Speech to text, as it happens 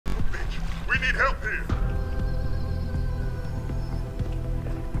We need help here.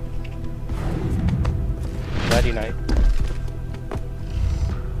 Nighty night.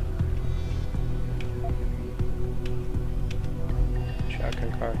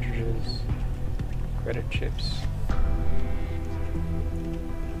 Shotgun cartridges. Credit chips.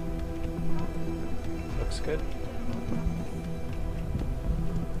 Looks good.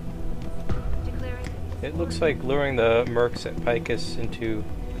 It looks like luring the mercs at Picus into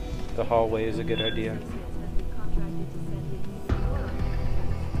the hallway is a good idea.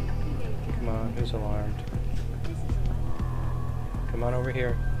 Come on, who's alarmed? Come on over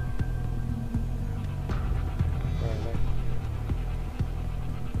here. Where are they?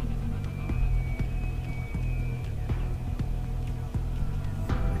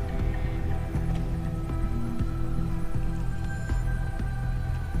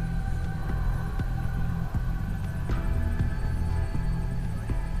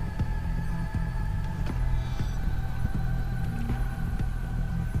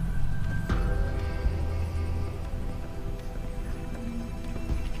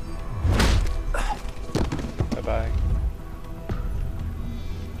 Bye-bye.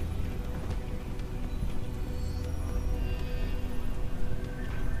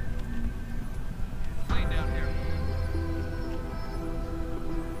 Plane down here.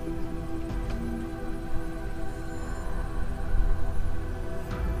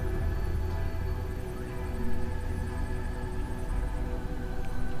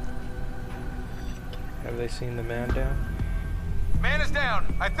 Have they seen the man down? Man is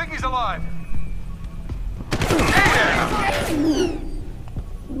down. I think he's alive.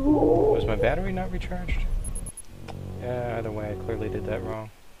 Was my battery not recharged? Yeah, either way, I clearly did that wrong.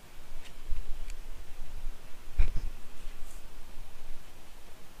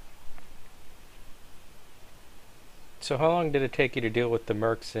 So how long did it take you to deal with the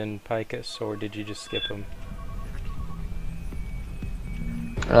mercs in Picus, or did you just skip them?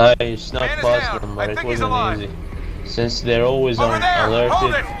 I snuck Man is past down. them, I but it think he's wasn't alive. easy. Since they're always Over on there!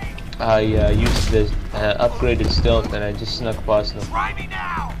 Hold alerted, it! I used the upgraded stealth and I just snuck past them. Try me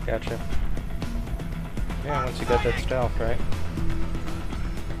now! Gotcha. Yeah, once you got that stealth, right?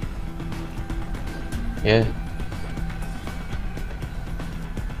 Yeah.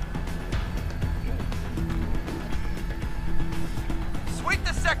 Sweep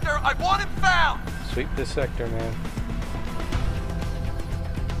the sector! I want him found! Sweep this sector, man.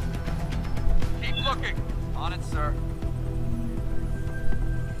 Keep looking. On it, sir.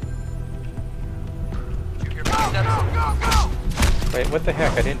 Did you hear footsteps? Go, go, go! Wait, what the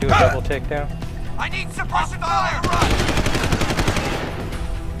heck? I didn't do a double takedown? I need suppression fire!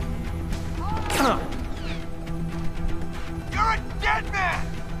 You're a dead man!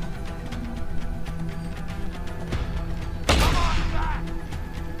 Come on back!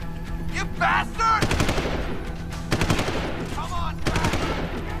 You bastard! Come on back!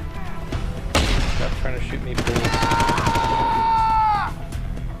 Stop trying to shoot me, please.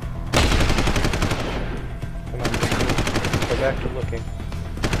 Come on, go back to looking.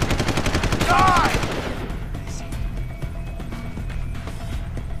 Die!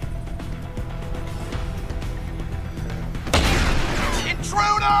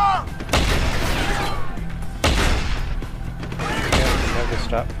 Intruder! Yeah, never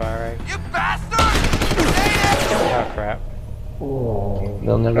stop firing. You bastard! Oh crap.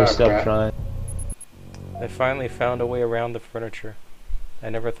 They'll never stop trying. They finally found a way around the furniture. I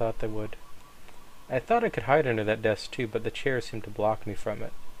never thought they would. I thought I could hide under that desk too, but the chair seemed to block me from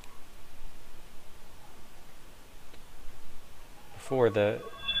it. Before the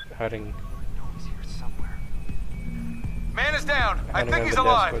hiding... Man is down. I hiding think under he's the desk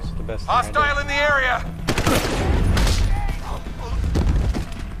alive. was the best thing I did. Hostile in the area.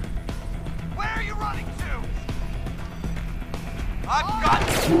 Where are you running to? I've got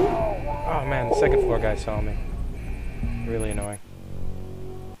you. Oh man, the second floor guy saw me. Really annoying.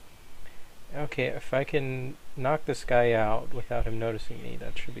 Okay, if I can knock this guy out without him noticing me,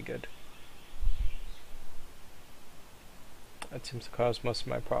 that should be good. That seems to cause most of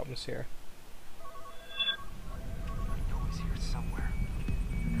my problems here. He's here somewhere.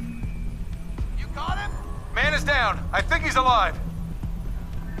 You got him? Man is down. I think he's alive.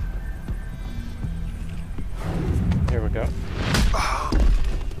 Here we go.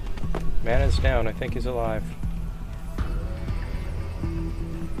 Man is down. I think he's alive.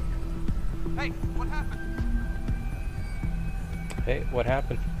 Hey, what happened? Hey, what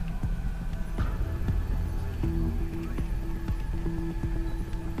happened?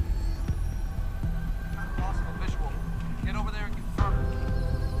 Lost the visual. Get over there and confirm.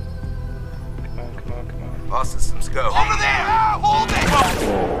 Come on, come on, come on. All systems go. Over there! Hold it!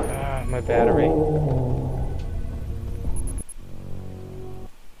 Ah, My battery.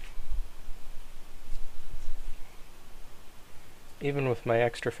 Even with my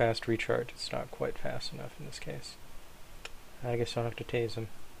extra fast recharge, it's not quite fast enough in this case. I guess I'll have to tase him.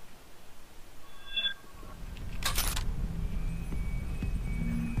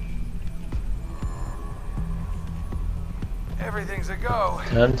 Everything's a go.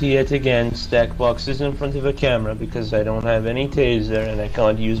 Time to yet again stack boxes in front of a camera because I don't have any taser and I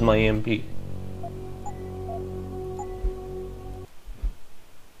can't use my MP.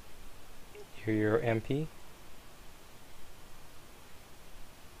 Your MP?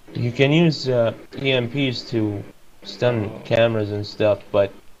 You can use EMPs to stun cameras and stuff,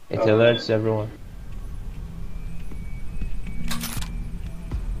 but it alerts everyone.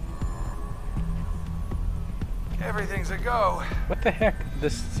 Everything's a go. What the heck?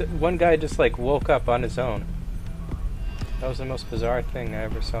 This one guy just like woke up on his own. That was the most bizarre thing I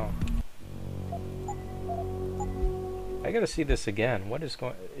ever saw. I gotta see this again. What is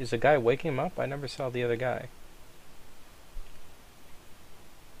going? Is a guy waking him up? I never saw the other guy.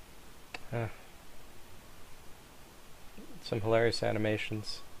 Some hilarious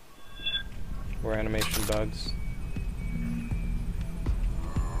animations. Or animation bugs.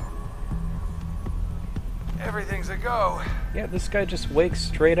 Everything's a go. Yeah, this guy just wakes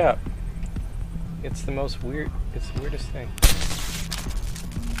straight up. It's the most weird. It's the weirdest thing.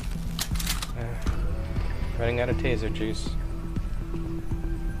 Running out of taser juice.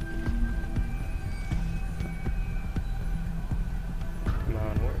 Come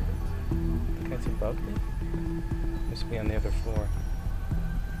on, where? The guy's above me? Must be on the other floor.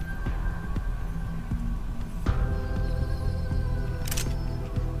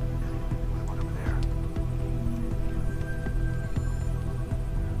 One over there.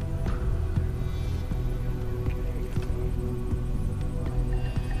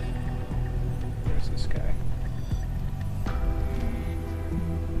 Where's this guy?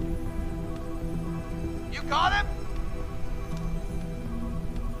 You got him?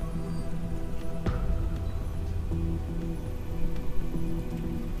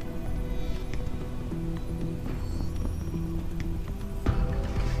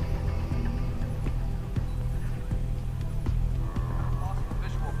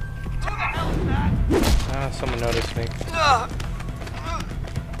 Someone noticed me.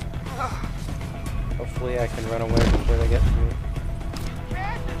 Hopefully I can run away before they get to me.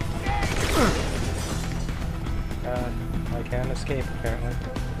 I can escape apparently.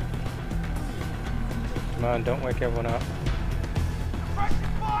 Come on, don't wake everyone up.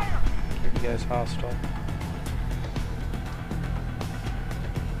 Keep you guys hostile.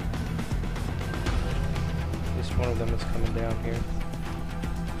 At least one of them is coming down here.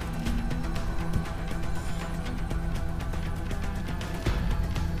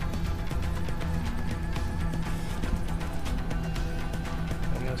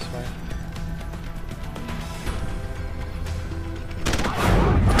 This way.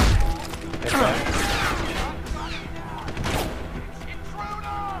 Get that.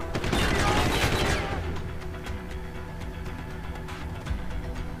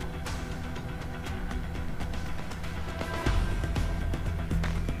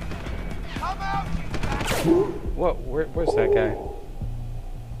 Whoa, where's that guy?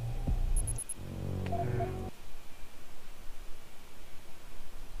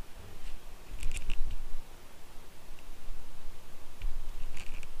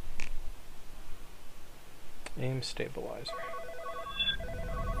 Aim stabilizer.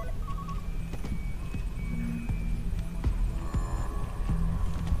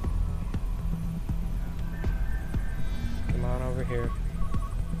 Come on over here.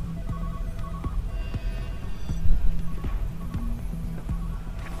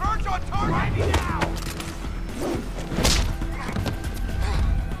 Converge on target! Right now!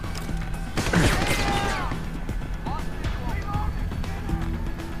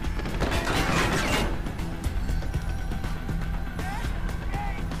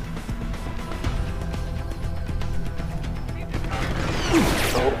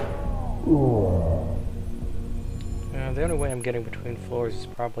 The only way I'm getting between floors is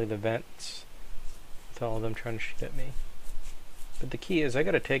probably the vents, with all of them trying to shoot at me. But the key is I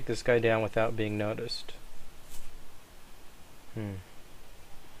gotta take this guy down without being noticed.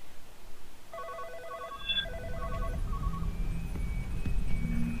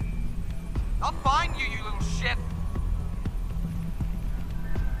 I'll find you, you little shit!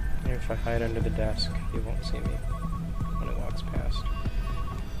 Maybe if I hide under the desk, he won't see me when he walks past.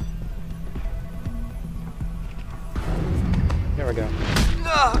 There we go.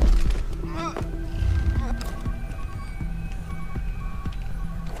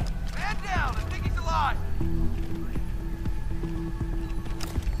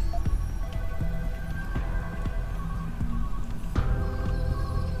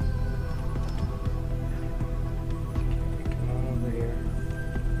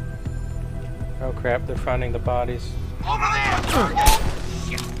 Oh crap, they're finding the bodies. Over there!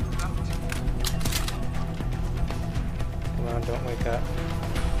 Shit! Come on, don't wake up.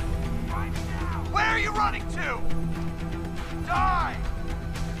 Where are you running to? Die!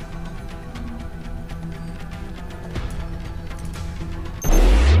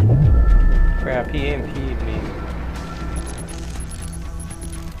 Crap, he EMP'd me.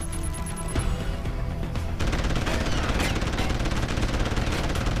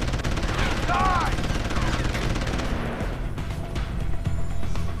 Die!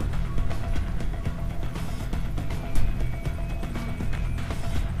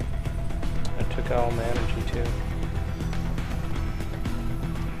 I took all my energy too.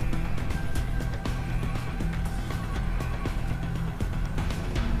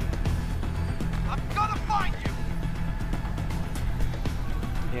 I'm gonna find you!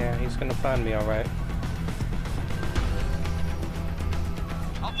 Yeah, he's gonna find me alright.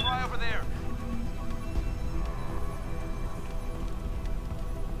 I'll try over there.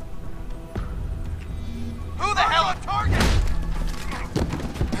 Who the hell a target?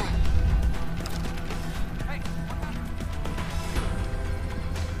 Hey, what happened?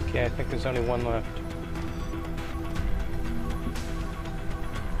 Okay, I think there's only one left.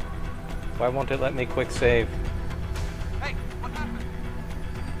 Why won't it let me quick save? Hey, what happened?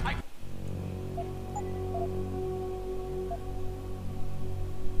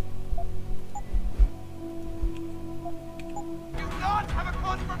 Do not have a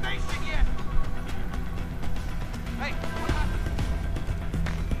confirmation yet! Hey, what happened?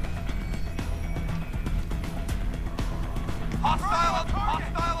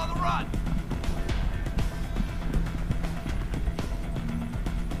 Hostile on the run!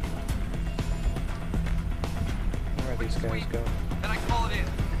 Where are these guys Sweet. going? Then I call it in.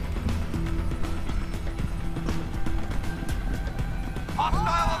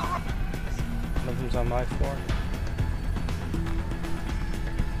 Hostile on the run! One of them's on my floor.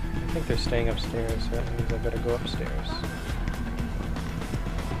 I think they're staying upstairs, so that means I better go upstairs.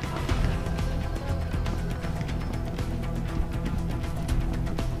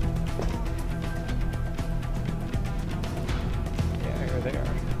 Yeah, here they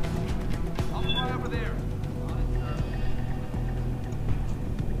are. I'll fly over there.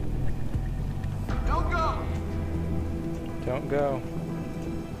 Don't go! Don't go.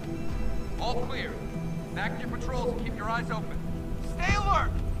 All clear. Back to your patrols and keep your eyes open. Stay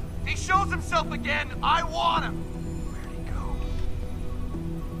alert! If he shows himself again, I want him! Where'd he go?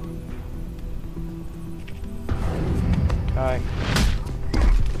 Hi.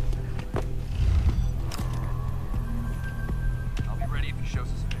 I'll be ready if he shows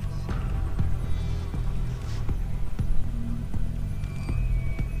his face.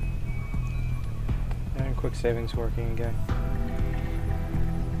 And quick savings working again.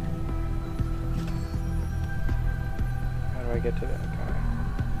 How do I get to that guy?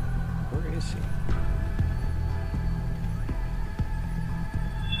 Where is he?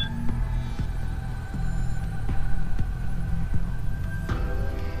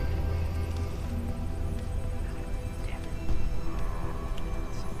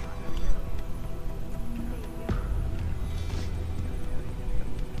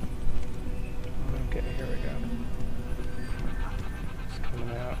 Okay, here we go. It's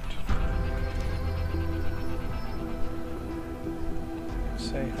coming out.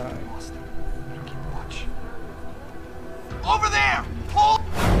 Say hi. Keep watch. Over there! Hold!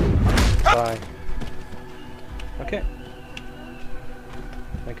 Bye. Okay.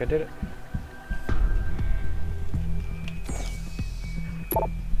 I think I did it.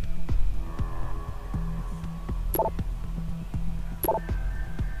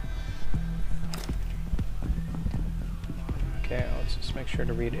 Okay, let's just make sure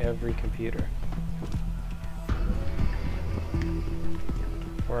to read every computer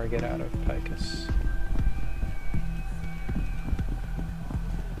before I get out of Picus.